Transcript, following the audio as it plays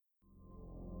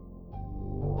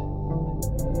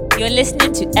You're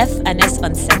listening to F&S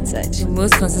Uncensored, the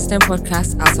most consistent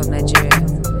podcast out of Nigeria.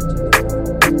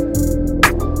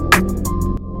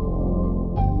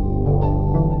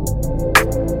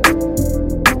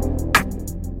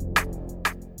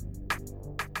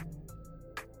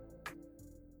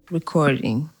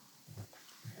 Recording.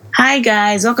 Hi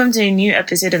guys, welcome to a new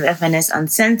episode of FNS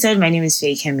Uncensored. My name is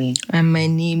Faye Kemi. And my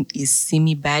name is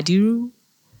Simi Badiru.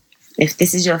 If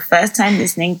this is your first time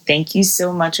listening, thank you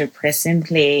so much for pressing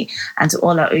play. And to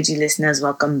all our OG listeners,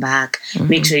 welcome back.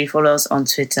 Make sure you follow us on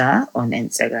Twitter, on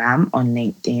Instagram, on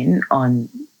LinkedIn, on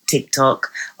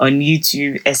TikTok, on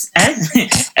YouTube,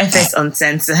 FS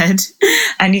Uncensored.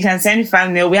 And you can send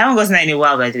fan mail. We haven't gotten that in a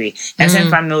while, by the way. You can send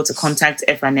fan mail to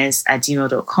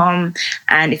contactfns@gmail.com.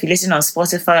 And if you listen on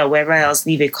Spotify or wherever else,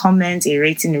 leave a comment, a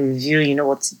rating, a review. You know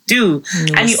what to do.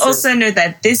 Yes, and you also know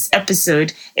that this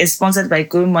episode is sponsored by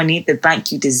Go Money, the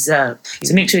bank you deserve.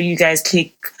 So make sure you guys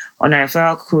click on our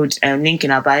referral code link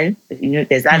in our bio. You know,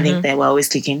 there's that link there we're always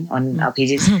clicking on our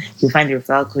pages. You'll find the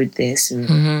referral code there. So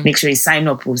make sure you sign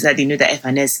up so that they know that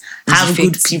FNS have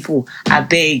good people. I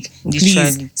beg,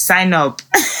 please sign up.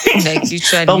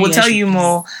 But we'll tell you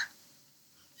more.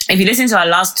 If you listen to our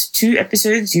last 2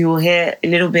 episodes, you will hear a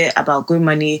little bit about Go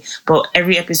Money. But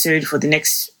every episode for the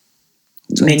next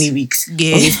many weeks, I'm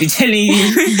going to be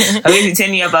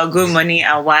telling you about Go Money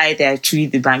and why they're truly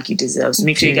the bank you deserve. So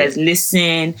make sure you guys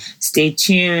listen, stay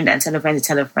tuned, and tell a friend to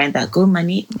tell a friend that Go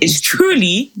Money is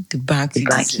truly the bank you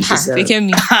deserve.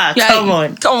 Come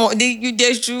on.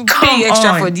 They should pay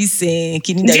extra for this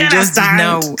kidney that you just did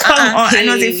now. Come on, I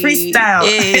know the freestyle.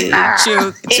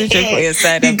 Chill for your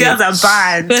side. You girls are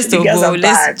bad. First of all,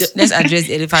 let's address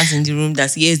the elephant in the room.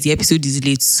 That yes, the episode is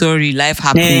late. Sorry, life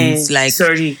happens.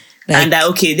 Sorry. And that,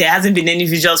 okay, there hasn't been any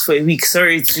visuals for a week.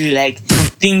 Sorry to,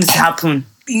 things happen.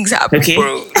 Things happen, okay?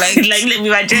 Bro.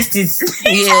 We've addressed it.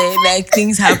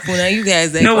 Things happen. And you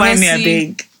guys, no, why me, I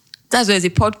beg. That's why it's a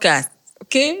podcast,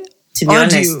 okay? To be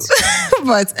honest.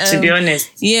 But, to be honest.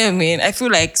 Yeah, man, I feel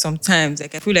like sometimes,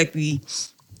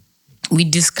 we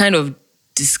just kind of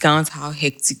discount how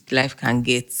hectic life can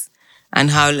get and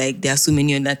how, there are so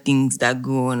many other things that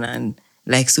go on and,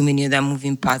 so many other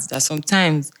moving parts that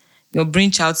sometimes your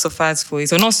brainchild suffers for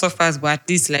it. Or not suffers, but at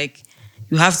least,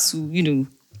 you have to,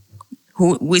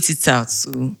 wait it out.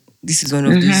 So this is one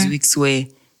of those weeks where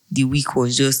the week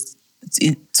was just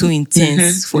too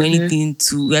intense for anything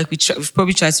to, we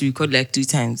probably tried to record 3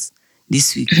 times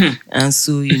this week. And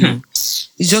so, it's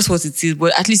just what it is.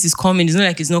 But at least it's coming. It's not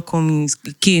like it's not coming.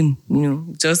 It came,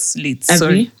 just late.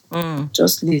 Sorry.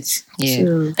 Just late. Yeah.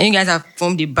 So. And you guys have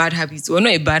formed a bad habit. Well, not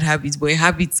a bad habit, but a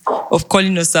habit of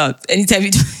calling us out. Anytime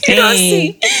you don't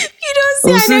see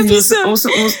an episode.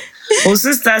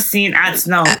 Also start seeing ads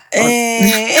now. This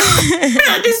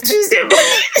Tuesday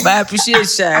morning. But I appreciate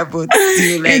Sha, but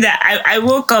still, I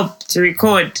woke up to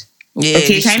record. Yeah,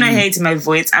 okay, can you not hear it in my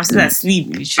voice? I'm still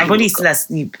asleep. My body is still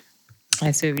asleep.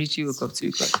 I said Richie woke up to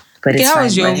record. But okay, it's how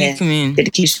was your week, man?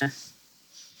 Dedication.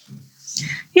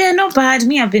 Yeah, not bad.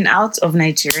 Me, I've been out of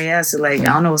Nigeria, so I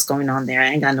don't know what's going on there. I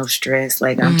ain't got no stress.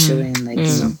 I'm chilling.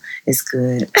 It's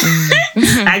good.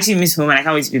 I actually miss home and I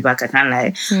can't wait to be back. I can't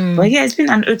lie. But yeah, it's been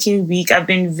an okay week. I've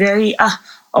been very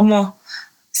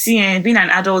being an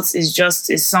adult is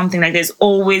something there's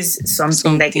always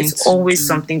something it's always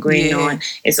something going on.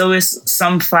 It's always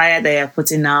some fire that you're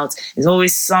putting out. It's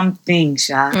always something,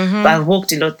 Sha. But I've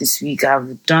worked a lot this week.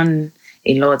 I've done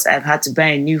a lot. I've had to buy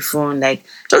a new phone.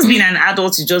 Just being an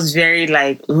adult is just very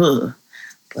ugh.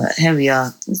 But here we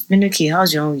are. It's been okay.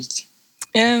 How's your own week?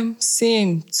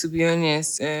 Same, to be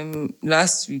honest.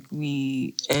 Last week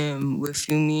we were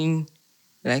filming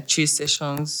 3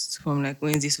 sessions from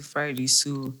Wednesday to Friday.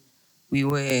 So we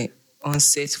were on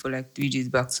set for 3 days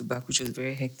back to back, which was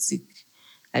very hectic.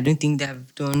 I don't think that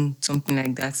I've done something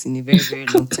like that in a very, very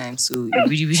long time. So it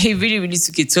really, really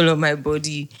took a toll on my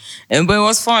body. But it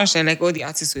was fun. All the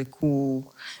artists were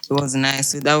cool. It was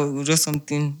nice. So that was just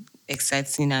something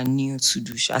exciting and new to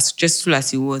do. As stressful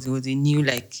as it was a new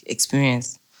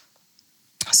experience.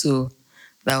 So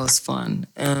that was fun.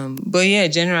 But yeah,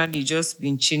 generally just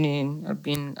been chilling. I've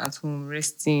been at home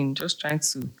resting, just trying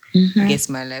to get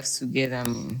my life together,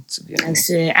 to be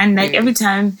honest. And every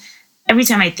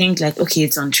time I think okay,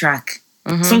 it's on track,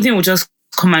 something will just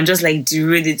come and just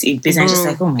derail it a bit. And just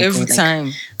oh my God. Every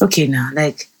time. Okay now,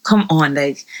 come on.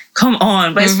 But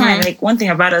it's fine. One thing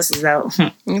about us is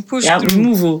that you push through.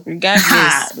 Move.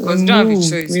 Regardless. Because you don't have a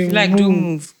choice. If you don't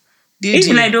move. If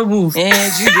you don't move. You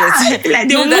get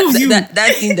they'll move you.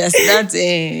 That thing that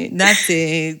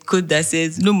code that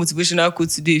says no motivational code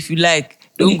today. If you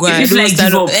don't go and don't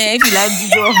stand up. If you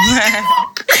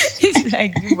give up. I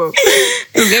give up.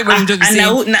 Everybody just be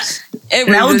saying,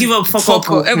 I will give up. Fuck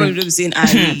up. Everybody just be saying,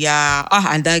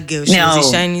 and that girl, she was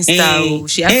a shining star.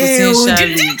 She had potential.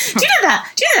 Do you know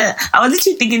that? I was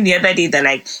literally thinking the other day that,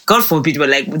 like, God forbid, but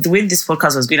like with the way this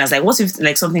podcast was going, I was like, what if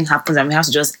like something happens and we have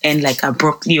to just end like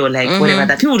abruptly or like whatever?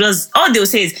 That people just all they'll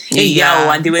say is, hey,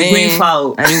 yeah, and they were going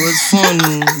foul, and it was fun.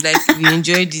 Like we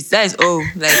enjoyed it. That is all.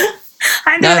 Like.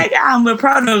 And they're like, we're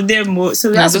proud of them.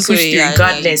 So we have to push through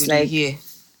regardless. Like, do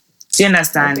you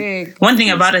understand? One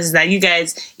thing about us is that you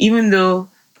guys, even though,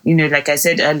 you know, like I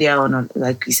said earlier on,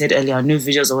 like we said earlier, no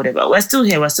visuals or whatever, we're still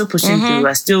here. We're still pushing through.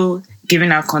 We're still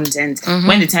giving our content.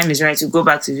 When the time is right to go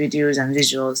back to videos and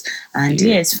visuals. And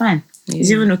it's fine. It's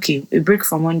even okay. A break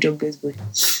from one jobless boy.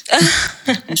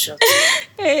 I'm shocked.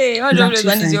 Hey, one jobless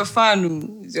man is your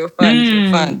fan. It's your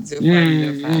fan. It's your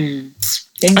fan.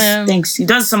 Thanks. He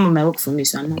does some of my work for me,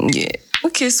 so I'm not. Yeah.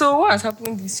 Okay, so what has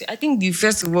happened this week? I think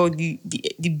first of all, the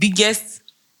biggest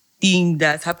thing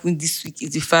that happened this week is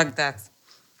the fact that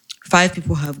 5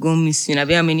 people have gone missing. I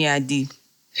bet how many are they?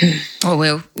 Oh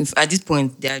well, at this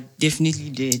point they are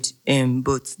definitely dead.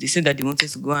 But they said that they wanted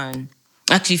to go and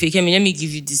actually, if you came in, let me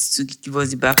give you this to give us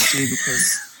the backstory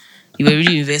because you were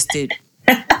really invested.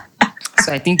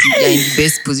 So I think you are in the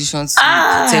best position to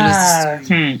tell us the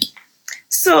story.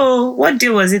 So, what day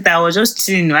was it that I was just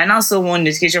chilling? I now saw one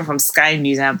notification from Sky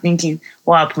News and I'm thinking,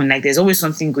 what happened? Like, there's always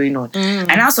something going on. And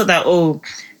I saw that,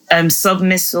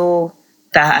 submissile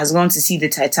that has gone to see the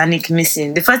Titanic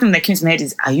missing. The first thing that came to my head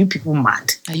is, are you people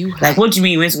mad? Are you high? Like, what do you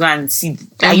mean you went to go and see?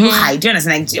 Are you high? Do you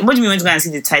understand? Like, what do you mean you went to go and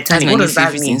see the Titanic? What does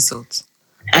that mean? Insult.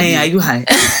 Are you high?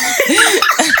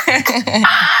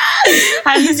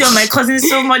 I miss you and my cousin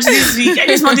so much this week. I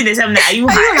just wanted to tell them, are you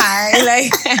high?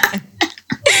 Like...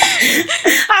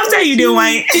 After you do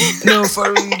wine. No,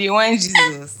 for real, they wine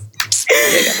Jesus.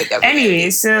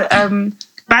 Anyway, so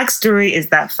backstory is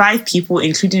that 5 people,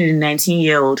 including the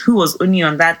 19-year-old who was only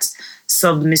on that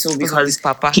submissile because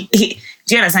Papa. Do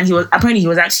you understand? He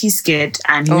was actually scared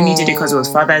and he only did it because it was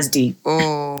Father's Day.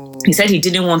 He said he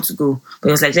didn't want to go, but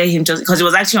it was like let him just because it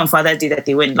was actually on Father's Day that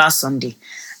they went last Sunday.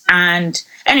 And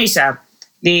anyway, sir,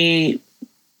 the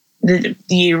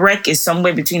wreck is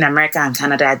somewhere between America and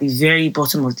Canada at the very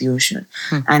bottom of the ocean.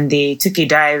 And they took a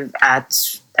dive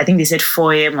at, I think they said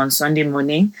 4 a.m. on Sunday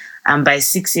morning. And by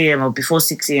 6 a.m. or before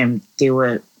 6 a.m.,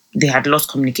 they had lost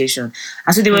communication.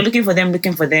 And so they were looking for them,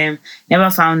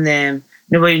 never found them.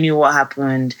 Nobody knew what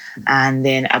happened. And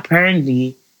then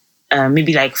apparently,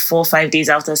 maybe like 4 or 5 days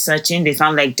after searching, they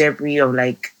found like debris of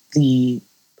like the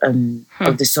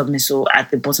submissile at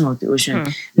the bottom of the ocean,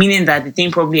 meaning that the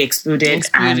thing probably exploded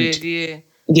in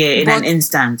an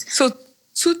instant. So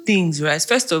 2 things, right?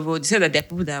 First of all, they said that there are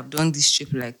people that have done this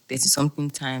trip like 30-something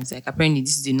times. Like apparently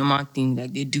this is the normal thing,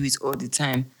 like they do it all the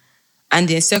time. And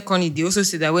then secondly, they also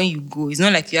said that when you go, it's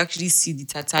not like you actually see the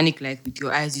Titanic like with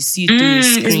your eyes, you see it through a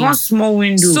screen. It's one small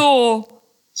window. So,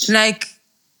 like,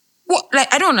 what?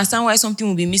 Like I don't understand why something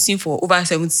will be missing for over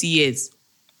 70 years.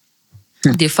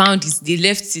 They found it, they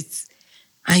left it.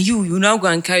 And you now go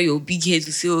and carry your big head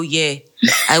to say, oh yeah,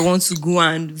 I want to go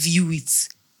and view it.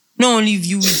 Not only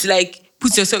view it, like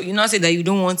put yourself, you now say that you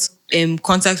don't want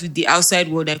contact with the outside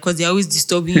world because they're always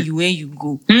disturbing you when you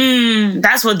go.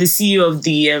 That's what the CEO of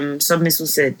the submissile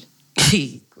said.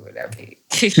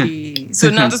 So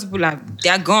now those people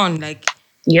they're gone, like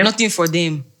nothing for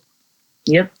them.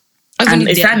 Yep. And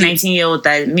it's that 19-year-old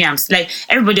that I'm like,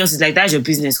 everybody else is like, that's your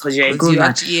business because you're a grown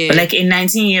man. But like a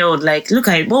 19-year-old, like, look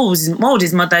at it, what would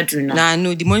his mother do now? Nah,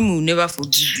 no, the mom will never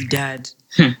forgive the dad.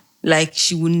 Like,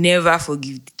 she will never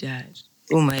forgive the dad.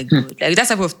 Oh my God. Like, that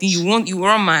type of thing, you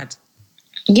run mad.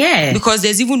 Yeah. Because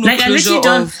there's even no like, closure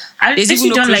I've actually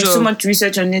done like so much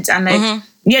research on it and like,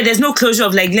 there's no closure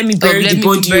of like, let me bury the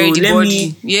body. Let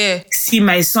me see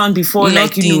my son before,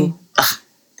 like, you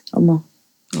know.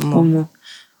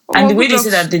 And the way they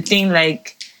said that the thing,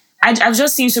 like, I've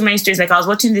just seen so many stories. Like, I was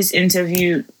watching this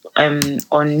interview on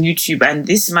YouTube, and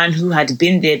this man who had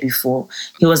been there before,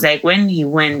 he was like, when he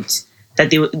went, that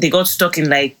they got stuck in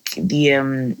like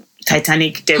the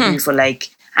Titanic debris for like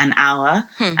an hour,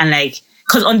 and like,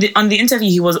 because on the interview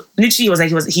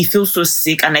he feels so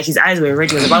sick, and like his eyes were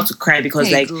red. He was about to cry because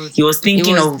he was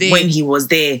thinking of when he was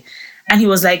there, and he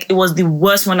was like, it was the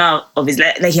worst one out of his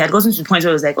life. Like he had gotten to the point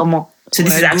where it was like, so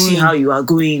this is actually how you are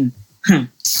going.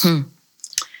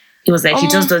 It was like he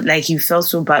just does, like he felt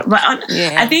so bad. But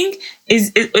I think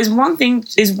is one thing,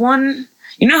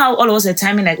 you know how all of us are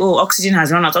timing like, oh, oxygen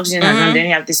has run out, then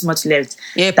you have this much left.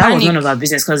 Yeah, that was none of our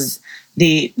business because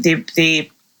they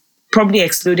probably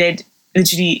exploded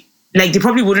literally like they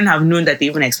probably wouldn't have known that they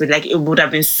even exploded. Like it would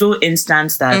have been so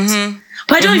instant that.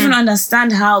 But I don't even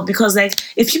understand how, because like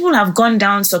if people have gone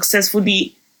down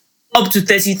successfully up to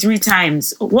 33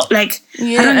 times, what like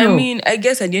I don't know. I mean, I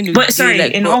guess at the end of the day, But sorry,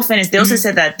 like, in all fairness, they also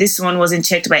said that this one wasn't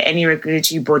checked by any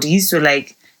regulatory bodies, so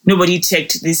like nobody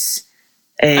checked this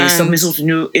submissal to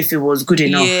know if it was good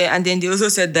enough. Yeah, and then they also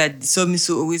said that the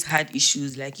submissal always had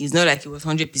issues. Like it's not like it was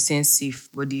 100% safe,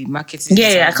 but the marketing.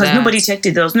 Yeah, because nobody checked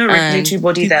it. There was no regulatory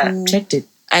body that checked it.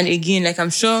 And again, like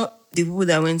I'm sure the people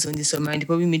that went on the submarine, they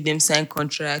probably made them sign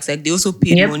contracts. Like they also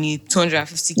paid money,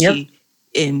 $250K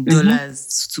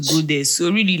dollars to go there.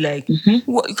 So really, like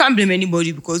you can't blame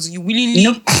anybody because you willingly, you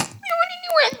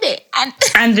willingly went there.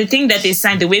 And the thing that they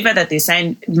signed, the waiver that they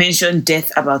signed, mentioned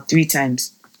death about 3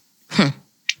 times.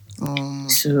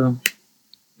 So,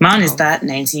 man, is that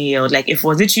 19-year-old? Like, if it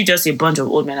was literally just a bunch of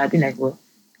old men, I'd be like, well,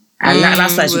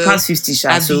 last time she passed 50, so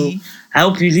I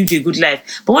hope you lived a good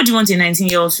life. But what do you want a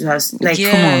 19-year-old to have? Like,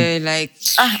 come on. Like,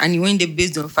 and he went there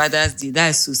based on Father's Day. That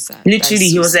is so sad. Literally,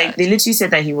 he was sad. Like, they literally said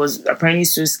that he was apparently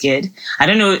so scared. I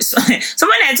don't know. So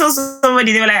when I told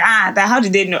somebody, they were like, how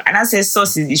did they know? And I said,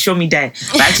 sources, it showed me that.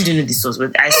 But I actually don't know the source.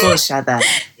 But I saw a shot that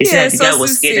it said that the guy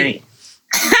was scared. And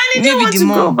he didn't want to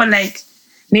go, but like,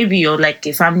 maybe you're like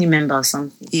a family member or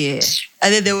something. Yeah.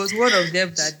 And then there was word of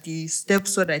them that the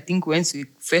stepson, I think, went to a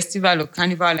festival or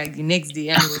carnival like the next day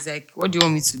and he was like, what do you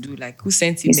want me to do? Like, who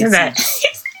sent him? He said that.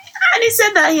 And he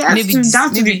said that he has to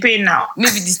down to the pain now.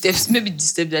 Maybe the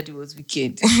stepdaddy was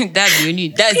wicked. That's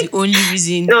the only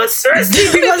reason. No, seriously,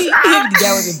 because the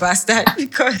guy was a bastard.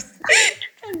 Because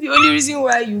the only reason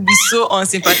why you be so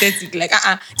unsympathetic, like,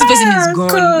 this person is gone.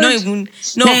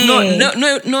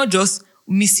 God. Not just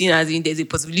missing as in there's a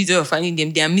possibility of finding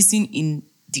them. They are missing in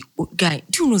the guy.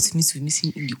 Do you know what it means to be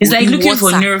missing in the It's like looking water?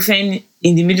 for Nurofen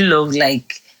in the middle of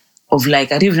like I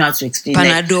don't even know how to explain.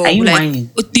 Panadol. Like, are you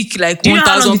whining? Take like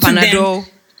 1,000 Panadol.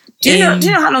 Do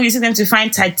you know how long it took them to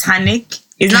find Titanic?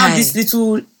 It's now this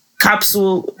little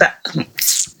capsule that.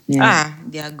 They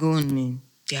are gone, man.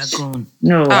 They are gone.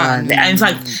 No, in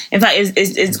fact,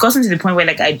 it's gotten to the point where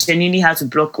like I genuinely had to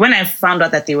block. When I found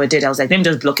out that they were dead, I was like, let me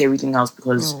just block everything else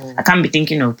because I can't be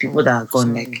thinking of people that are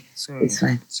gone. It's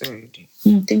fine. Sorry.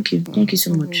 Thank you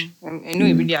so much. I know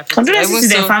it really affects. Condolences to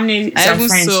their family. I even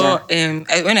saw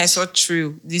when I saw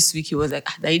Trill this week, he was like,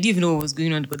 I didn't even know what was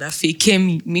going on because that fake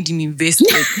Kemi made him invest in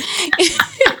this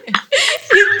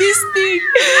thing.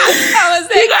 I was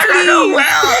like,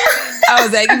 I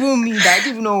was like, even me, that I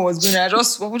didn't even know what was going on. I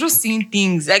was just seeing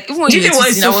things. Like, even when you were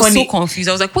teasing, I was so confused.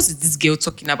 I was like, what is this girl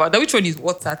talking about? Which one is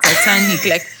water? Titanic?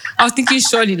 Like, I was thinking,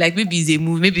 surely, like, maybe it's a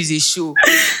movie, maybe it's a show.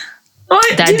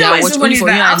 That they are watching for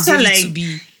you and David to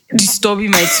be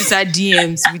disturbing my Twitter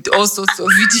DMs with all sorts of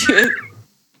videos.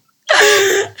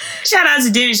 Shout out to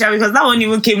David Shaw because that one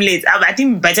even came late. I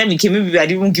think by the time he came, maybe I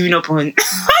didn't even giving up on.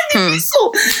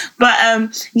 So, but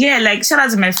like shout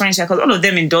out to my friends because all of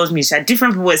them endorsed me.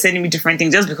 Different people were sending me different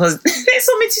things just because they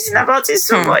saw me tweeting about it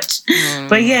so much.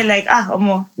 But yeah, like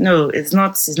no, it's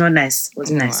not nice. It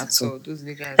wasn't nice at all.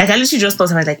 Like I literally just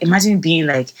thought about like imagine being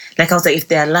like I was like if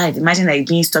they're alive, imagine like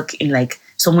being stuck in like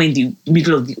somewhere in the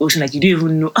middle of the ocean, like you don't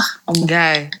even know.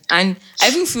 Guy, and I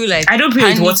even feel like I don't play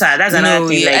with water. That's another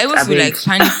thing. Like, I even feel like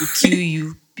panic will kill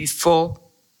you before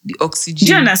the oxygen.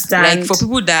 Do you understand? Like for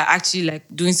people that actually like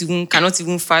cannot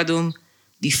even fathom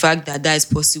the fact that is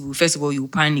possible. First of all, you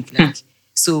panic. Like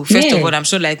so. First of all, I'm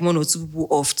sure like 1 or 2 people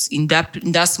oft in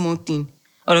that small thing,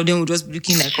 all of them will just be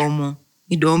looking like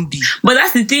it don't be. But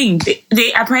that's the thing.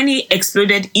 They apparently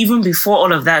exploded even before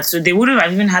all of that, so they wouldn't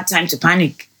have even had time to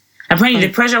panic. Apparently,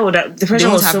 the pressure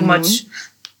was so much.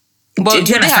 But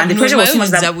do you understand? The pressure was so much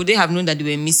that would they have known that they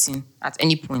were missing at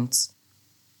any point?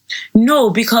 No,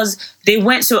 because they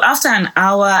went. So after an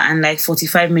hour and like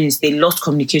 45 minutes, they lost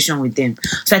communication with them.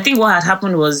 So I think what had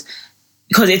happened was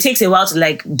because it takes a while to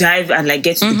like dive and like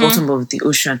get to the bottom of the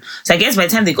ocean. So I guess by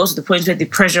the time they got to the point where the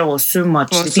pressure was so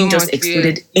much, the thing just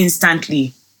exploded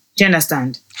instantly. Do you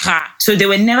understand? So they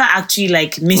were never actually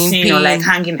like missing or like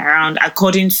hanging around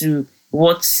according to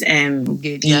what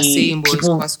they are saying,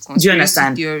 people, do you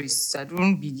understand? Theories. I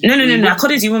don't believe. No.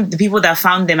 According to even the people that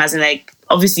found them, as in like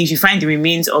obviously if you find the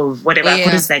remains of whatever,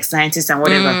 according to like scientists and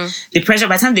whatever, the pressure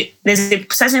by the time there's a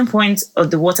certain point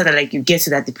of the water that like you get to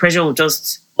that the pressure will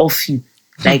just off you,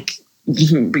 like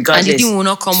regardless. And the thing will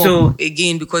not come up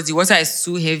again because the water is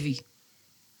too heavy.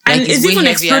 Like, and it's even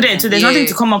exploded, so there's nothing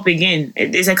to come up again.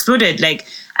 It's exploded, like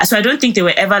so. I don't think they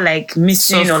were ever like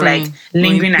missing suffering, or like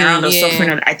lingering around or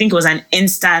suffering. I think it was an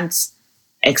instant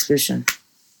explosion.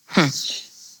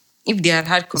 If they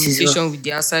had communication with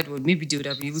the outside world, maybe they would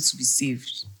have been able to be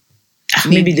saved.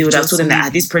 maybe they would have just told them that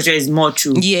maybe. this pressure is more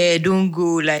true. Yeah, don't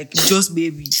go, like, just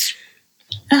baby.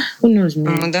 Who knows,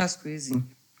 man? That's crazy.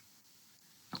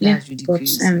 Yeah, That's really but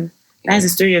crazy. that's the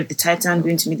story of the Titan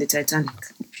going to meet the Titanic.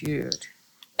 Period.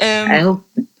 I hope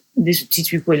this will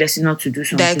teach people a lesson not to do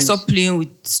something. Like, stop playing with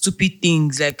stupid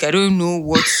things. Like, I don't know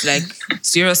what's like,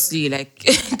 seriously, like,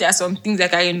 there are some things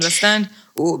like I understand.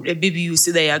 Oh, baby, you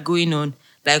say that you're going on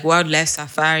like wildlife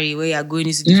safari where you're going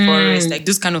into the forest, like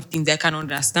those kind of things I can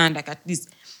understand. Like, at least,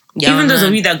 even those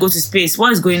of you that go to space,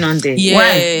 what is going on there? Yeah,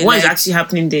 why? What is like, actually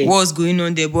happening there? What's going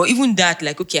on there? But even that,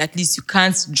 like, okay, at least you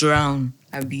can't drown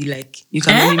and be like, you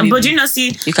can. Only But do you not see?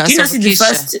 You can do you not see the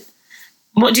suffocate, first?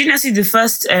 But do you not see the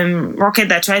first rocket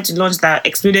that tried to launch that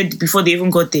exploded before they even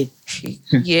got there?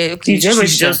 Yeah, okay. Everybody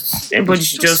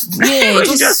should just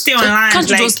stay online. Can't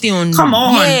you like, just stay on? Come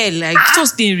on. Yeah, like,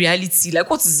 just stay in reality. Like,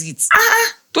 what is it?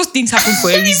 Those things happen for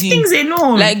a These reason. things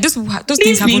alone. Like, those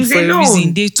things happen for a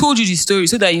reason. They told you the story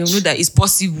so that you know that it's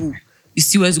possible. You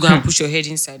see where's going to push your head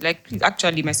inside. Like, please,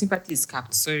 actually, my sympathy is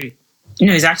capped. Sorry.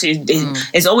 It's actually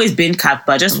it's always been capped,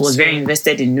 but I just was very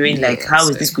invested in knowing like how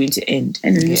is this going to end.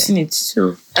 And we've seen it.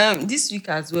 So this week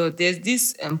as well, there's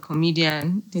this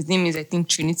comedian. His name is, I think,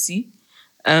 Trinity.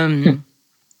 And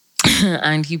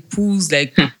he pulls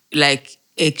like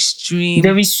extreme,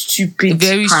 very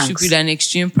stupid and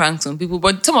extreme pranks on people.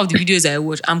 But some of the videos I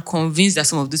watch, I'm convinced that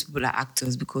some of those people are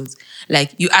actors because,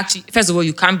 like, you actually, first of all,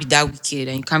 you can't be that wicked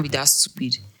and you can't be that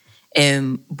stupid.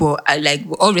 But I like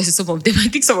obviously some of them. I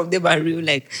think some of them are real.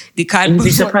 Like, they can't. You'll be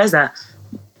surprised that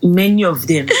many of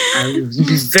them are real. You'll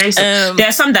be very surprised. There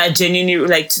are some that are genuinely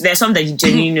like. There are some that you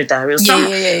genuinely know that are real. Some,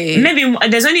 maybe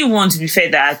there's only one, to be fair,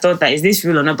 that I thought that is this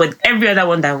real or not. But every other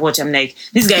one that I watch, I'm like,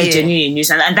 this guy is genuinely news,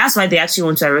 and that's why they actually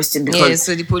want to arrest him because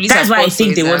so the police. That's why I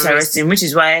think they want to arrest him, which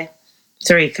is why.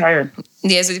 Sorry, Karen.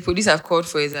 Yeah, so the police have called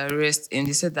for his arrest and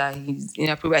they said that he's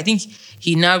inappropriate. I think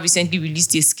he now recently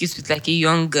released a skit with like a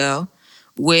young girl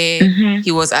where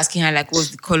he was asking her like what's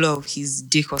the color of his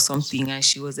dick or something, and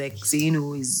she was like saying,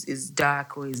 oh, is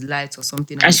dark or is light or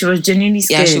something. And she was genuinely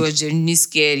scared. Yeah, she was genuinely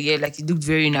scared. Yeah, like it looked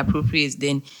very inappropriate.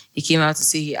 Then he came out to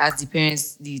say he asked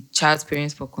the child's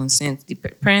parents for consent. The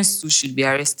parents too should be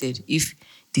arrested if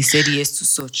they said yes to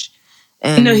such.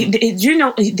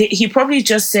 He probably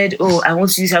just said, "Oh, I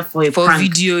want to use her for a prank."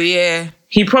 Video." Yeah,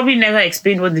 he probably never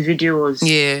explained what the video was.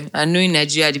 Yeah, I know in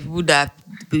Nigeria, the people that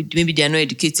maybe they are not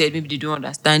educated, maybe they don't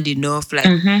understand enough. Like,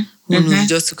 who knows?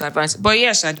 Just took advantage. But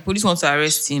yeah, the police want to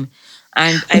arrest him,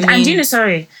 and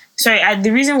sorry. The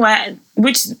reason why,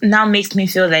 which now makes me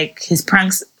feel like his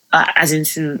pranks. As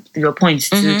into your point, to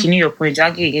continue your point, to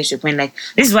argue against your point, like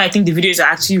this is why I think the videos are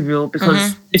actually real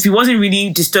because if he wasn't really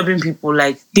disturbing people,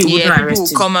 like they wouldn't arrest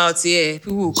him.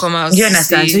 People will come out. You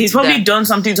understand? So he's probably done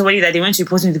something to somebody that they went to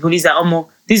report to the police that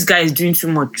this guy is doing too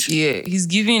much. Yeah, he's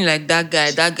giving like that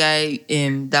guy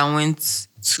that went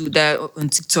to that on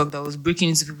TikTok that was breaking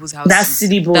into people's houses. That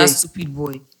silly boy. That stupid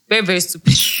boy. Very, very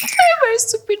stupid. Very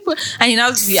stupid boy. And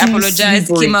he apologized,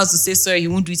 came out to say sorry, he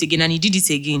won't do it again, and he did it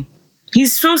again.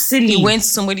 He's so silly. He went to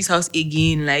somebody's house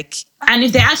again, like. And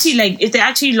if they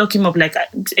actually lock him up, like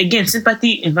again,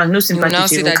 sympathy. In fact, no sympathy. You now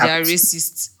say that they are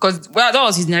racist because that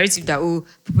was his narrative that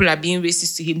people are being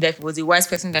racist to him. That if it was a wise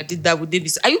person that did that, would they be?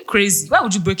 Are you crazy? Why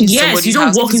would you break into somebody's house? Yes, you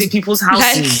don't walk into people's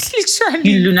houses. Like, literally,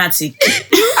 you lunatic.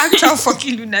 You actual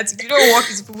fucking lunatic. You don't walk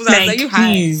into people's houses. Are you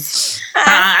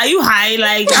high? Are you high?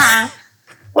 Like.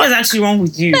 What's actually wrong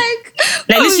with you?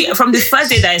 Literally, from the first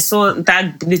day that I saw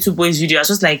that little boy's video, I was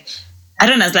just like. I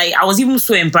don't know, I was even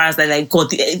so embarrassed that like, God,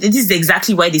 this is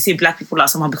exactly why they say black people are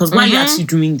somehow, because why are you actually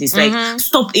doing this? Like,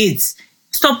 stop it.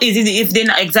 If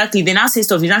they now say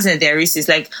stuff, you now say that they're racist.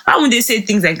 Like, how would they say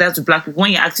things like that to black people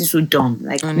when you're acting so dumb?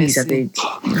 Like, honestly,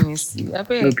 please, I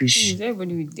beg. Rubbish.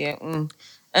 Everybody with their own.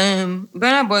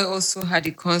 Burna Boy also had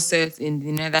a concert in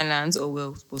the Netherlands,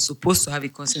 was supposed to have a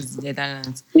concert in the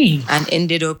Netherlands, and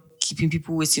ended up keeping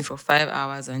people waiting for 5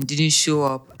 hours and didn't show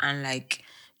up, and like,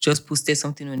 just posted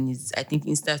something on his, I think,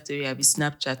 Insta story,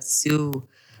 Snapchat. So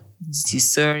he's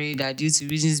sorry that due to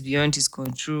reasons beyond his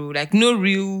control, like no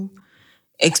real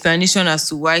explanation as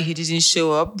to why he didn't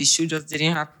show up. The show just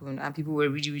didn't happen, and people were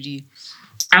really, really.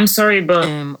 I'm sorry, but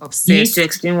upset. He needs to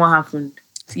explain what happened.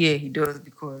 Yeah, he does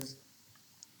because.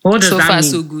 What does so that far, mean?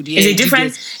 so good. Yeah,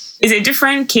 It's a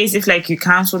different case if like you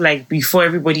cancel like before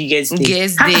everybody gets there.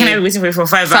 How there. can I be waiting for you for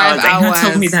 5 hours? Like, don't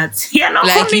tell me that. Yeah, not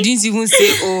like coming. You didn't even say,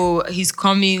 oh, he's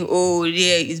coming. Oh,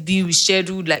 yeah, it's being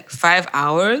rescheduled like 5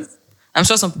 hours. I'm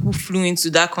sure some people flew into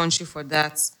that country for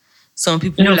that. Some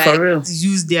people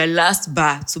used their last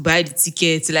bar to buy the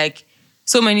tickets. Like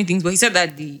so many things. But he said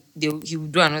that he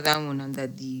would do another one and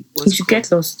that you should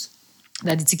get lost.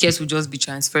 That the tickets would just be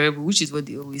transferable, which is what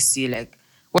they always say. Like.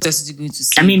 what else is he going to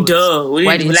say? I mean, But duh. Will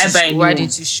I buy a new why one?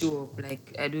 didn't you show up?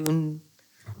 Like,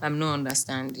 I'm not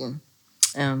understanding.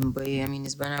 But yeah, I mean,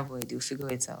 it's Burna Boy. They'll figure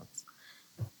it out.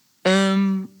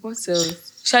 What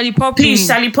else? Charlie Poppy. Please,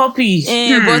 Charlie Poppy.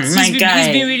 But my guy. he's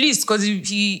been released because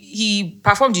he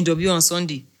performed in W on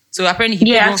Sunday. So apparently he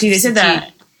paid Actually, they said 150K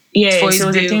that. Yeah, for so it his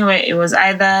was a bail. thing where it was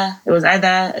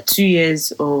either 2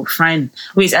 years or fine.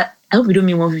 Wait, I hope you don't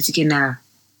mean 150K naira.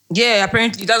 Yeah,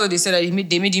 apparently that's what they said, that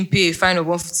they made him pay a fine of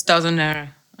 150,000 naira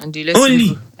and they let Only?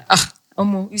 him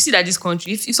go. You see that this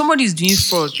country, if somebody is doing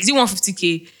fraud, is it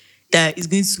 150K that is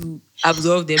going to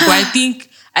absolve them? But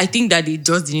I think that they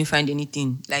just didn't find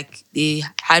anything. Like, they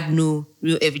had no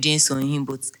real evidence on him,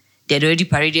 but they had already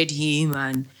paraded him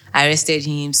and arrested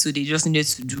him, so they just needed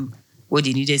to do what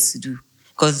they needed to do.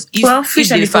 Because if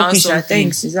they found something,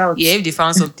 thanks, is out. if they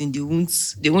found something, they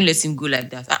won't let him go like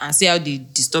that. And see how they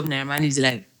disturb Naira Marley's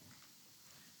life.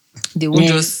 They won't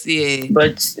just say.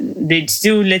 But they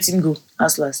still let him go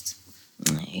as last.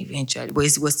 Eventually, but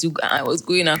it was still. I was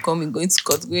going and coming, going to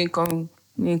court, going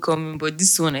and coming. But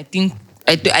this one, I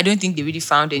don't think they really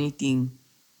found anything,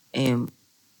 on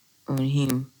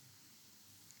him.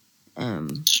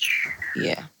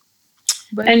 Yeah.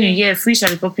 But Anyway, free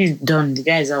Charlie Poppy is done. The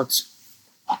guy is out.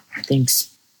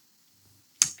 Thanks.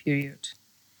 period.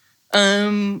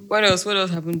 What else? What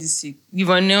else happened this week?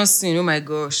 Yvonne Nelson, oh my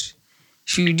gosh.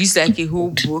 She released like a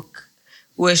whole book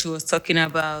where she was talking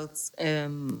about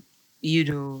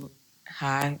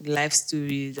her life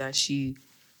stories, and she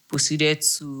proceeded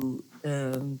to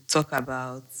talk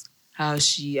about how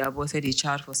she aborted a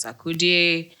child for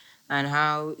Sarkodie and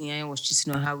how Ian was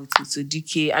cheating on her with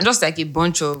Dike, and just like a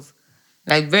bunch of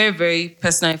like very, very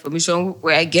personal information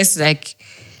where I guess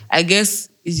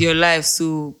it's your life,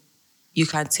 so you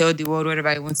can tell the world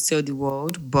whatever you want to tell the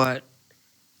world, but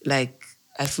like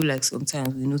I feel like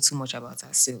sometimes we know too much about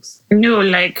ourselves. No,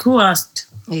 like who asked?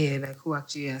 Yeah, like who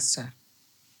actually asked her?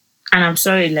 And I'm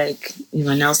sorry, like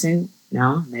Yvonne Nelson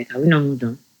now, like have we not moved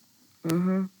on?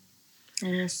 Mm-hmm.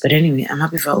 Yes. But anyway, I'm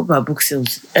happy for our book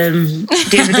sales.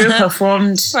 Davido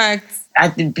performed Fact.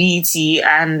 at the BET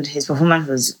and his performance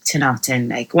was 10 out of 10.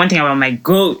 Like one thing about my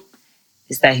goat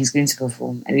is that he's going to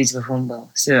perform and he's performed well.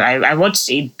 So I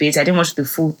watched a bit. I didn't watch the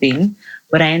full thing,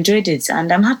 but I enjoyed it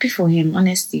and I'm happy for him,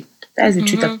 honestly. That is the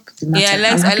truth of the matter.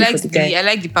 Yeah, I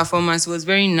like the performance. It was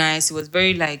very nice. It was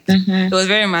very it was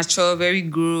very mature, very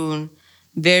grown,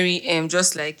 very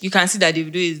just like you can see that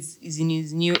Davido is in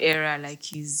his new era. Like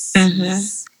he's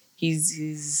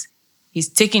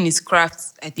taking his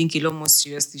craft, I think, a lot more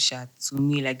seriously. To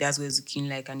me, like that's what it's looking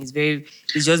like, and it's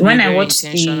just when very I watched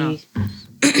intentional.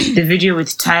 the video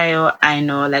with Tayo, I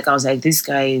know, like I was like, this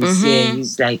guy is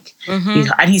he's like,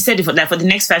 and he said for the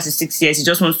next 5 to 6 years, he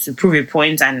just wants to prove a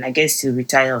point, and I guess he'll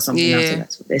retire or something after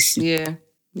that. So let's see.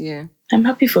 Yeah. I'm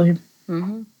happy for him.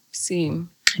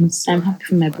 Same. I'm happy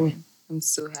for my boy. I'm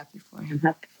so happy for him. I'm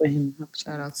happy for him.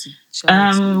 Shout out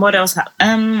to What else?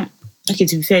 Okay,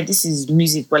 to be fair, this is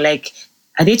music, but like,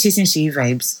 are they chasing Sheyi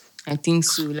vibes? I think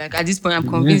so. Like at this point, I'm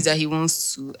convinced that he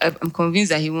wants to. I'm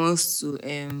convinced that he wants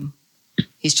to.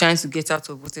 He's trying to get out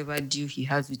of whatever deal he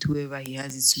has with whoever he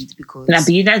has it with, because That's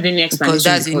the only explanation. Because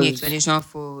that's the only explanation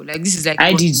for, like, this is like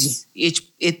IDG.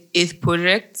 Eighth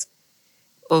project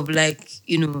of, like,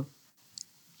 in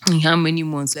how many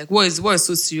months? Like, what is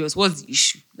so serious? What's the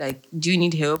issue? Like, do you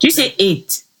need help? Do you say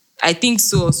 8? I think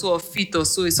so, or feet or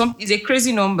so. It's a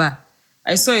crazy number.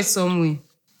 I saw it somewhere.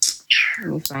 Let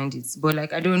me find it. But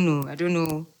like, I don't know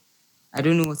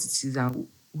what it is and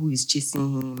who is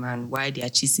chasing him and why they are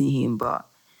chasing him. But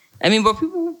I mean, but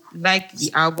people like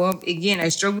the album. Again, I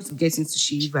struggle to get into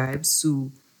Sheyi vibes, so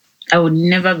I would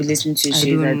never be listening to a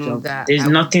Sheyi vibe album. There's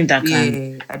nothing that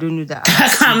can. I don't know that.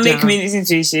 That can make me listen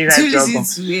to a Sheyi vibe album.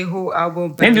 Listen to a whole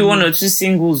album. Maybe 1 or 2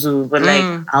 singles, but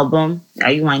like album,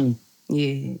 are you whining?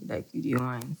 Yeah, like you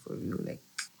whine for real. Like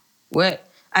what?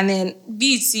 And then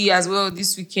BET as well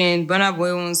this weekend. Burna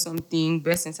Boy won something,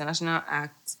 Best International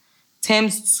Act.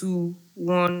 Thames 2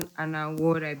 won an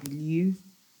award, I believe,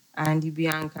 and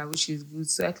Ibianca, which is good.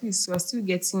 So at least we're still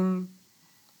getting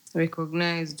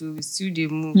recognized, though. We still they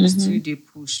move, we still they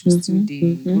push, we still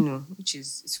they, which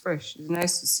is it's fresh. It's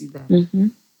nice to see that.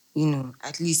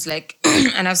 At least like,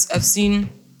 and I've seen,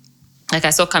 like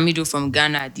I saw Camido from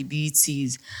Ghana at the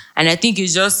BETs, and I think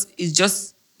it's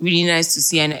just really nice to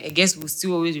see. And I guess we'll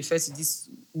still always refer to this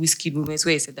Wizkid moments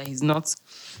where he said that he's not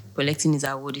collecting his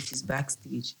award if he's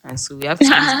backstage, and so we have to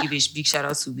give a big shout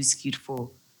out to Wizkid for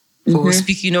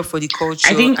speaking up for the culture.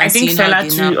 I think Fela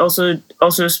too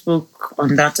also spoke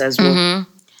on that as well,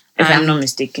 if I'm not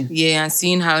mistaken. Yeah, and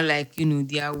seeing how, like,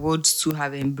 the awards too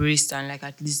have embraced and, like,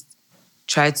 at least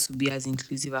try to be as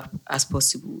inclusive as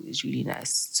possible is really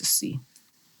nice to see.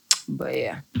 But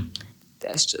yeah,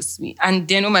 that's just me. And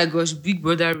then, oh my gosh, Big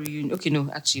Brother reunion. Okay, no,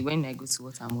 actually, when I go to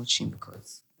what I'm watching,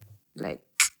 because like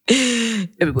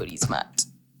everybody's mad.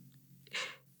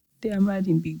 They are mad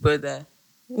in Big Brother.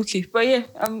 Okay, but yeah,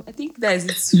 I think that is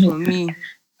it for me.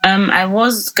 I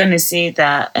was gonna say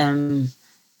that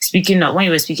speaking of when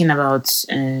you were speaking about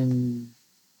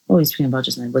what were you speaking about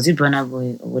just now? Was it Burna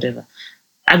Boy or whatever?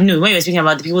 I don't know, when you were speaking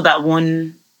about the people that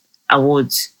won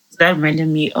awards, that reminded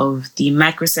me of the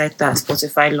microsite that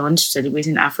Spotify launched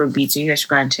celebrating Afrobeat. So you guys should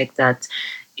go and check that.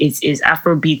 It is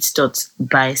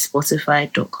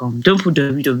afrobeats.byspotify.com. Don't put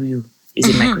www, it's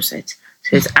a microsite.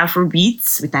 So it's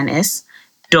afrobeats with an S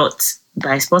dot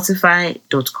by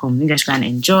spotify.com. You guys can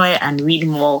enjoy and read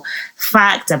more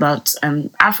facts about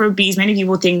Afrobeats. Many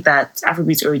people think that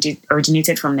Afrobeats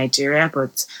originated from Nigeria,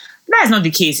 but that is not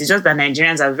the case. It's just that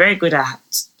Nigerians are very good at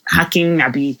hacking,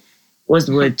 what's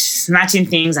the word, snatching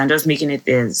things and just making it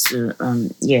theirs. So,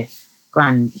 yeah, go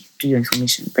and do your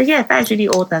information. But yeah, that's really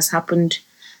all that's happened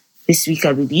this week,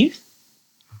 I believe.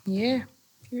 Yeah,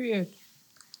 period.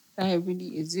 That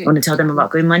really is it. Want to tell them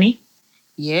about Good Money?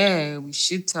 Yeah, we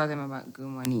should tell them about Go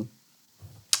Money.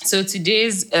 So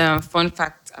today's fun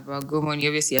fact about Go Money,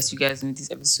 obviously, as you guys know, this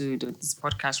episode or this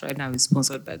podcast right now is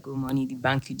sponsored by Go Money, the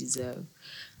bank you deserve.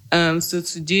 So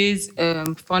today's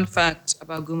fun fact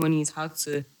about Go Money is how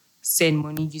to send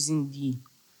money using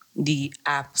the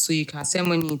app. So you can send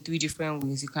money in 3 different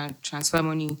ways. You can transfer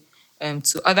money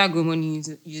to other Go Money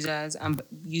users, and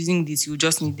using this, you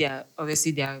just need their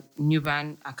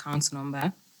Nubank account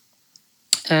number.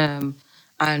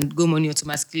 And Go Money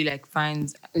automatically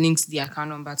links the account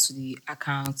number to the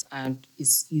account, and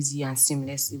it's easy and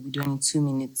seamless. It will be done in 2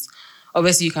 minutes.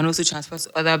 Obviously, you can also transfer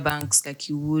to other banks like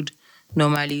you would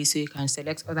normally. So you can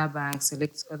select other banks,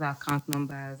 select other account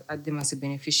numbers, add them as a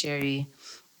beneficiary,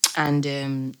 and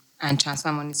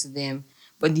transfer money to them.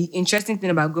 But the interesting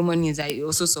thing about Go Money is that it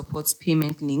also supports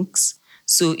payment links.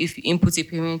 So if you input a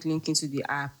payment link into the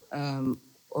app,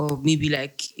 or maybe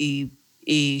like an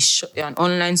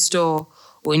online store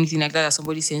or anything like that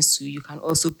somebody sends to you, you can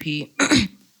also pay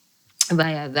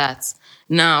via that.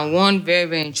 Now, one very,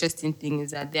 very interesting thing is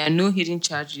that there are no hidden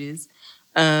charges.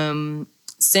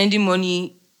 Sending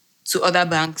money to other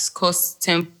banks costs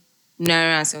 10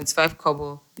 naira and 75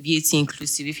 kobo, VAT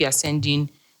inclusive, if you are sending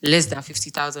less than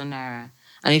 50,000 naira.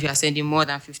 And if you are sending more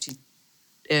than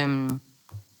 50,000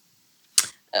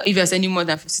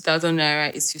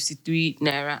 naira, it's 53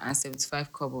 naira and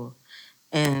 75 kobo.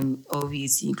 Or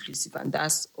VAT inclusive, and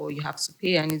that's all you have to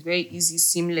pay, and it's very easy,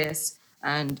 seamless,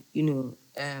 and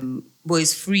but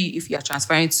it's free if you are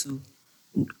transferring to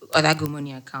other Go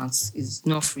Money accounts. It's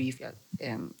not free if you are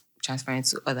transferring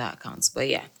to other accounts. But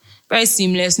yeah, very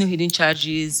seamless, no hidden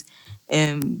charges,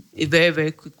 a very,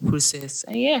 very quick process.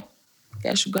 And yeah, you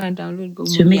guys should go and download Go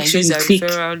Money. So make sure you click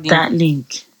that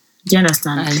link. Do you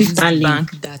understand? And click that link.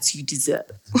 Bank that you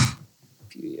deserve.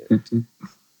 Period. Mm-hmm.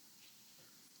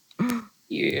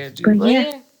 Yeah,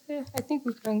 I think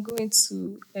we can go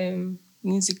into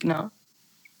music now.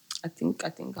 I think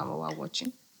I'm over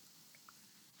watching.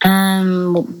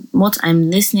 What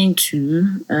I'm listening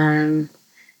to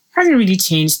hasn't really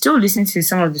changed. Still listening to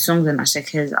some of the songs on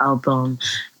Ashake's album.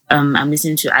 I'm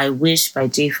listening to I Wish by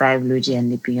J5, Loji,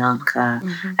 and Lipianka.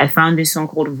 Mm-hmm. I found this song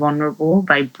called Vulnerable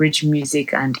by Bridge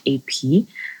Music and AP.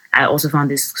 I also found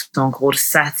this song called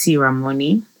Sati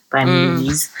Ramoni by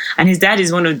Movies, and his dad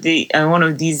is one of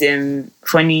these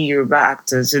funny Yoruba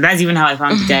actors. So that's even how I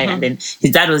found the guy. And then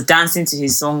his dad was dancing to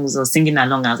his songs or singing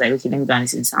along. I was like, okay, let me go and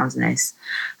listen. It sounds nice.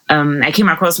 I came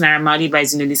across Naira Marley by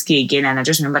Zinoliski again, and I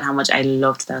just remembered how much I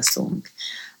loved that song.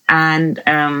 And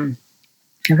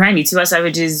apparently, Tiwa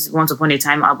Savage's Once Upon a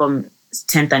Time album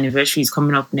 10th anniversary is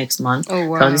coming up next month. Oh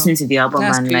wow! So I was listening to the album.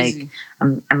 That's and crazy.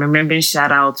 I'm remembering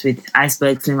shout outs with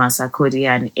Iceberg, Slim and Sarkodie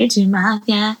and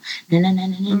Ejimaya.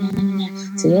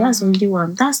 So yeah, that's really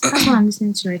one. That's what I'm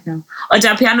listening to right now.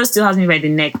 Oja Piano still has me by the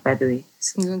neck, by the way.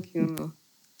 So. Don't kill me.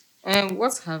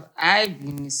 What have I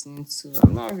been listening to?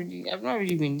 I've not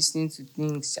really been listening to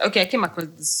things. Okay, I came across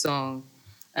this song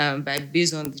by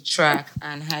Based on the Track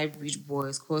and Hybrid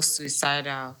Boys called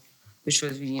Suicidal, which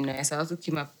was really nice. I also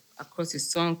came across a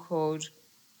song called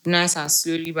Nice and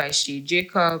Slowly by Shay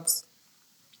Jacobs.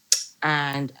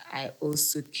 And I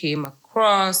also came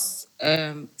across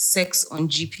Sex on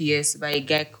GPS by a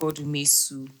guy called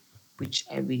Mesu, which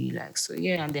I really like. So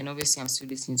yeah, and then obviously I'm still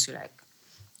listening to like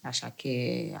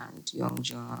Ashake and Young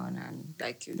John and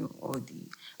all the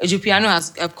Ojo Piano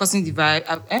I've caught the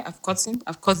vibe.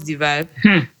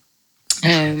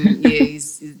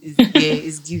 it's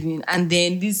giving. And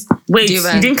then this Wait,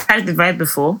 Javan, you didn't catch the vibe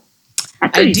before?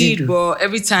 thought I you did, do. but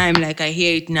every time like I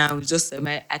hear it now, it's just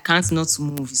I can't not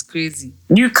move. It's crazy.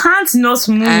 You can't not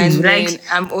move. And like then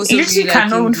I'm also you really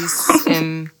cannot.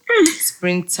 liking this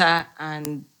sprinter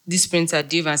and this sprinter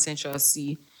Dave and Central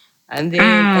C. And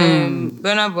then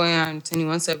Burna Boy and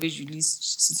 21 Savage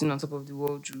released Sitting on Top of the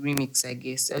World remix, I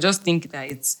guess. I just think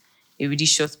that it's a really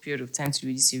short period of time to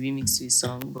release a remix to a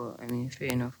song, but I mean, fair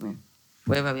enough, man.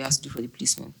 Whatever we have to do for the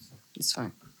placement, it's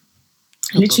fine.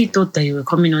 I literally thought that you were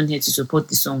coming on here to support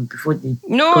the song before the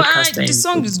podcast. The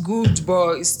song is good,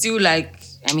 but it's still like,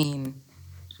 I mean,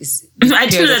 it's. I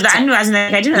didn't know that. I know, I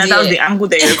didn't know that was the angle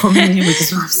that you were coming in with.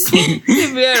 Is what I'm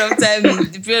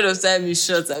saying. The period of time is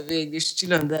short. I beg, you should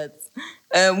chill on that.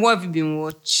 What have you been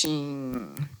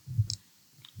watching?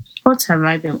 What have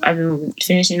I been? I've been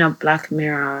finishing up Black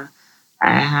Mirror.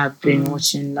 I have been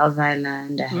watching Love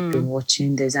Island. I have been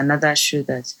watching. There's another show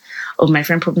that, my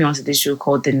friend put me onto this show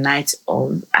called The Night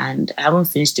Of, and I haven't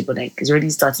finished it, but like it's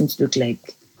already starting to look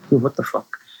like, what the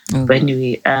fuck? Okay. But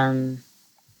anyway,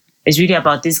 it's really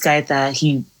about this guy that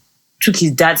he took his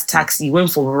dad's taxi,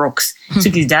 went for rocks.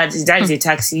 His dad is a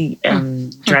taxi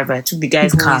driver. Took the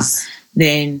guy's car.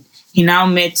 Then he now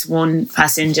met one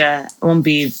passenger, one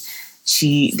babe.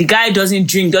 The guy doesn't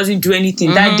drink, doesn't do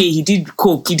anything. That day he did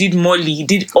coke, he did molly, he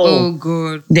did all. Oh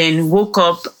God. Then woke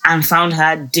up and found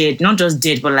her dead. Not just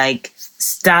dead, but like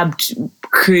stabbed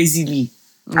crazily.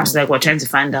 I was like, we're trying to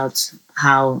find out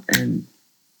how he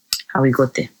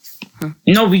got there.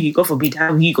 No, we, God forbid,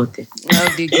 how he got there.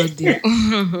 How they got there.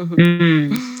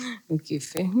 Okay,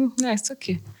 fair. Nice,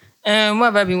 okay. What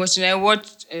have I been watching? I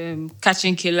watched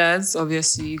Catching Killers.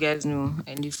 Obviously, you guys know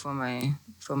I live for my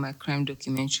crime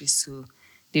documentary. So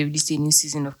they released a new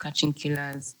season of Catching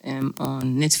Killers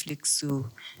on Netflix. So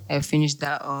I finished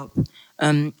that up.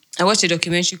 I watched a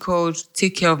documentary called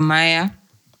Take Care of Maya.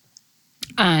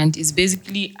 And it's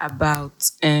basically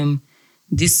about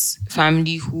this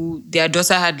family who their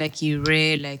daughter had like a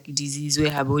rare like disease where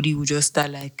her body would just start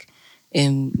like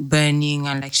burning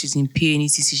and like she's in pain,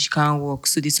 etc. She can't walk.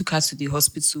 So they took her to the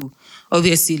hospital.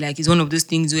 Obviously, like it's one of those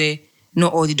things where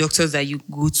not all the doctors that you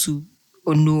go to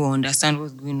or know or understand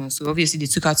what's going on. So obviously they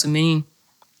took her to many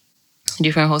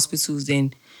different hospitals.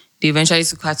 Then they eventually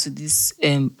took her to this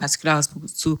particular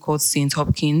hospital called St.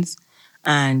 Hopkins.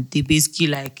 And they basically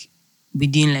like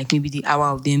within like maybe the hour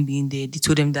of them being there, they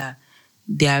told them that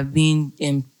they are being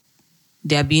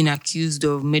accused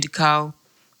of medical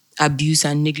abuse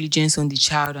and negligence on the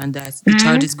child, and that the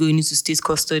child is going into state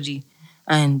custody,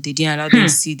 and they didn't allow them to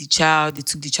see the child. They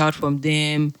took the child from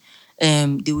them.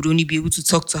 They would only be able to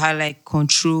talk to her like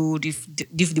controlled. If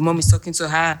the mom is talking to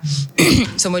her,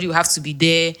 somebody will have to be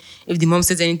there. If the mom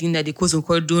says anything that they quote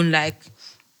unquote don't like,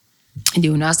 they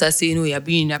will now start saying, "Oh, you're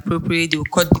being inappropriate." They will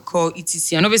cut the call,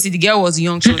 etc. And obviously, the girl was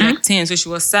young; she was like 10, so she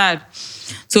was sad.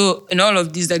 So, in all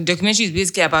of this, like documentary is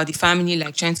basically about the family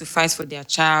like trying to fight for their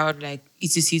child, like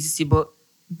etc. etc. But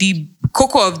the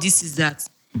cocoa of this is that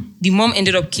the mom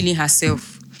ended up killing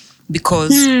herself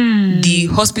because the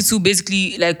hospital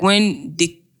basically, like when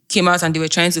they came out and they were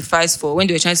trying to fight for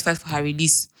her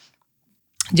release,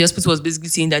 the hospital was basically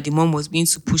saying that the mom was being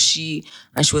too pushy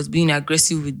and she was being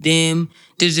aggressive with them,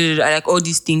 like all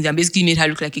these things, and basically made her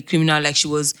look like a criminal, like she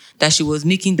was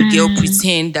making the girl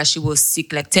pretend that she was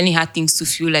sick, like telling her things to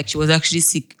feel like she was actually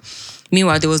sick.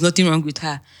 Meanwhile, there was nothing wrong with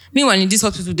her. Meanwhile, in this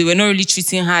hospital, they were not really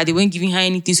treating her, they weren't giving her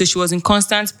anything, so she was in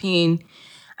constant pain.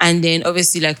 And then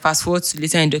obviously, like fast forward to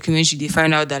later in the documentary, they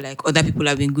find out that like other people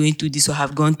have been going through this or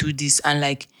have gone through this, and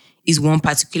like is one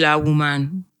particular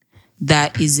woman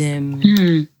that is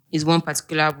one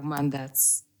particular woman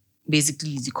that's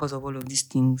basically is the cause of all of these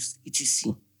things,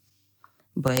 etc.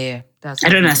 But yeah, that's. I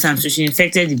don't understand. So she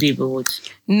infected the baby, what?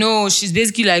 No, she's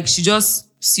basically like she just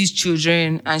sees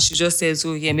children and she just says,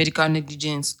 "Oh yeah, medical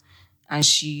negligence," and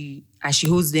she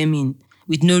holds them in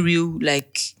with no real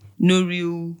like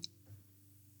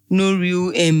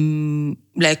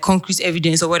concrete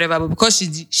evidence or whatever. But because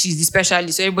she's the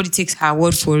specialist, so everybody takes her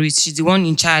word for it. She's the one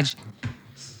in charge.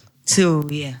 So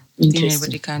yeah, nothing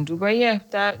anybody can do. But yeah,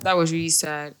 that was really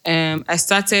sad. I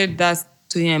started that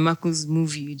Tony and Marco's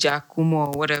movie, Giacomo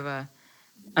or whatever.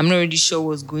 I'm not really sure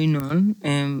what's going on.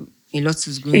 A lot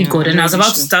is going on. God, and I was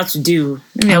about to start to do.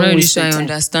 I'm not really sure I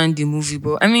understand the movie,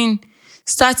 but I mean,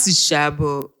 starts is sharp,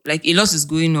 but like a lot is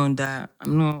going on that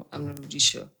I'm not really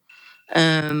sure.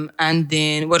 And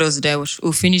then what else did I watch?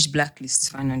 Oh, finished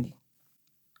Blacklist finally.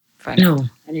 No,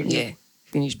 I didn't. Yeah,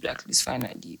 finished Blacklist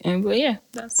finally. But yeah,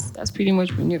 that's pretty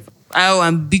much been it. Oh,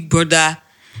 and Big Brother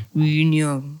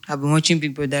reunion. I've been watching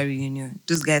Big Brother reunion.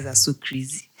 Those guys are so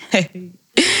crazy.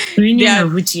 Reunion They are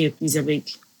of which year, please, I beg?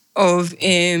 of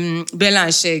Bella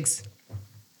and Shegs.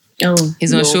 Oh,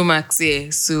 It's on no. Showmax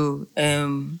here. So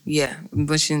yeah, I'm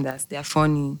watching that. They're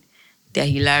funny, they're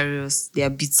hilarious, they're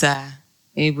bitter.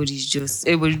 Everybody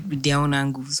with their own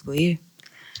angles. But yeah,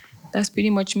 that's pretty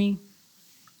much me.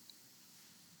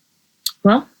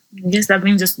 Well, I guess that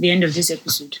brings us to the end of this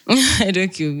episode.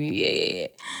 Don't kill me. Yeah.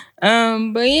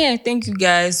 But yeah, thank you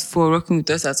guys for rocking with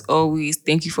us as always.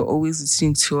 Thank you for always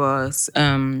listening to us.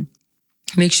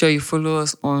 Make sure you follow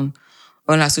us on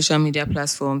all our social media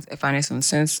platforms, FS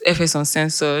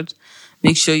Uncensored.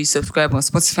 Make sure you subscribe on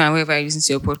Spotify and wherever you listen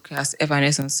to your podcast,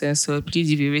 FNS Uncensored. Please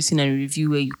leave a rating and a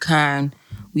review where you can.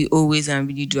 We always and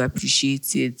really do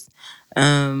appreciate it.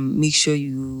 Make sure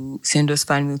you send us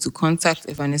fan mail to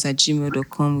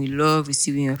contact@fns@gmail.com. We love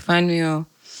receiving your fan mail.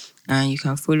 And you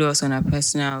can follow us on our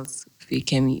personals,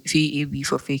 Fakemi, FAB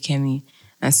for Fakemi,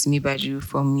 and Simi Badu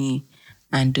for me.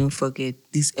 And don't forget,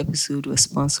 this episode was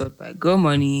sponsored by Go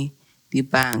Money, the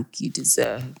bank you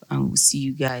deserve. And we'll see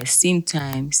you guys same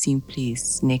time, same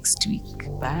place next week.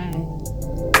 Bye.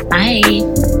 Bye.